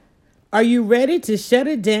Are you ready to shut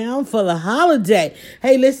it down for the holiday?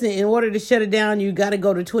 Hey, listen, in order to shut it down, you got to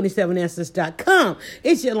go to 27answers.com.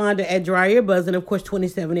 It's Yolanda at Dry Earbuzz, and of course,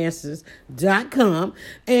 27answers.com.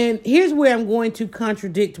 And here's where I'm going to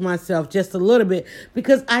contradict myself just a little bit,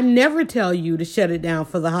 because I never tell you to shut it down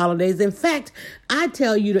for the holidays. In fact, I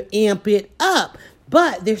tell you to amp it up.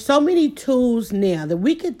 But there's so many tools now that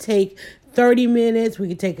we could take 30 minutes, we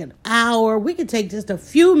could take an hour, we could take just a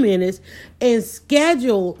few minutes and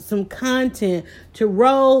schedule some content to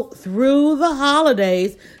roll through the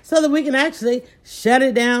holidays so that we can actually shut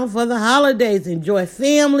it down for the holidays, enjoy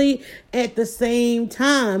family at the same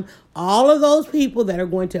time. All of those people that are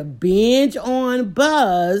going to binge on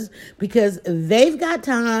Buzz because they've got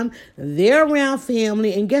time, they're around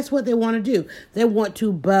family, and guess what they want to do? They want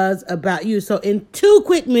to buzz about you. So in 2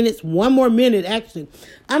 quick minutes, 1 more minute actually,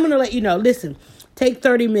 I'm going to let you know, listen, take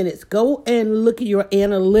 30 minutes. Go and look at your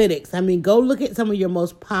analytics. Go look at some of your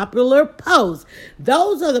most popular posts.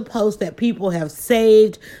 Those are the posts that people have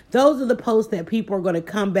saved. Those are the posts that people are going to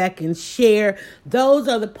come back and share. Those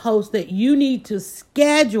are the posts that you need to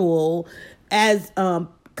schedule as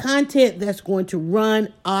content that's going to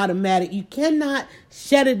run automatic. You cannot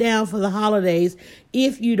shut it down for the holidays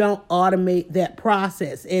if you don't automate that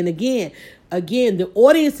process. And again, the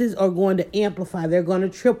audiences are going to amplify. They're going to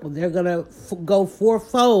triple. They're going to go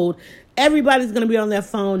fourfold. Everybody's going to be on their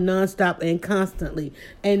phone nonstop and constantly.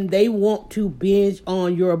 And they want to binge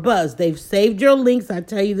on your buzz. They've saved your links. I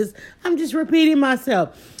tell you this. I'm just repeating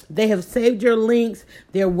myself. They have saved your links.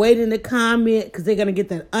 They're waiting to comment because they're going to get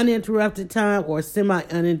that uninterrupted time or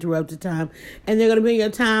semi-uninterrupted time. And they're going to be in your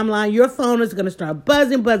timeline. Your phone is going to start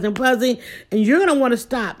buzzing. And you're going to want to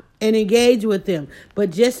stop and engage with them.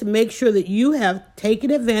 But just make sure that you have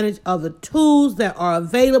taken advantage of the tools that are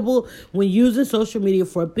available when using social media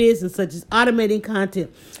for business, such as automating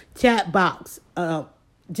content, chat box,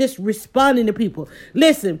 just responding to people.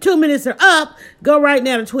 Listen, 2 minutes are up. Go right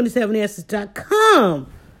now to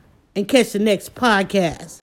 27answers.com and catch the next podcast.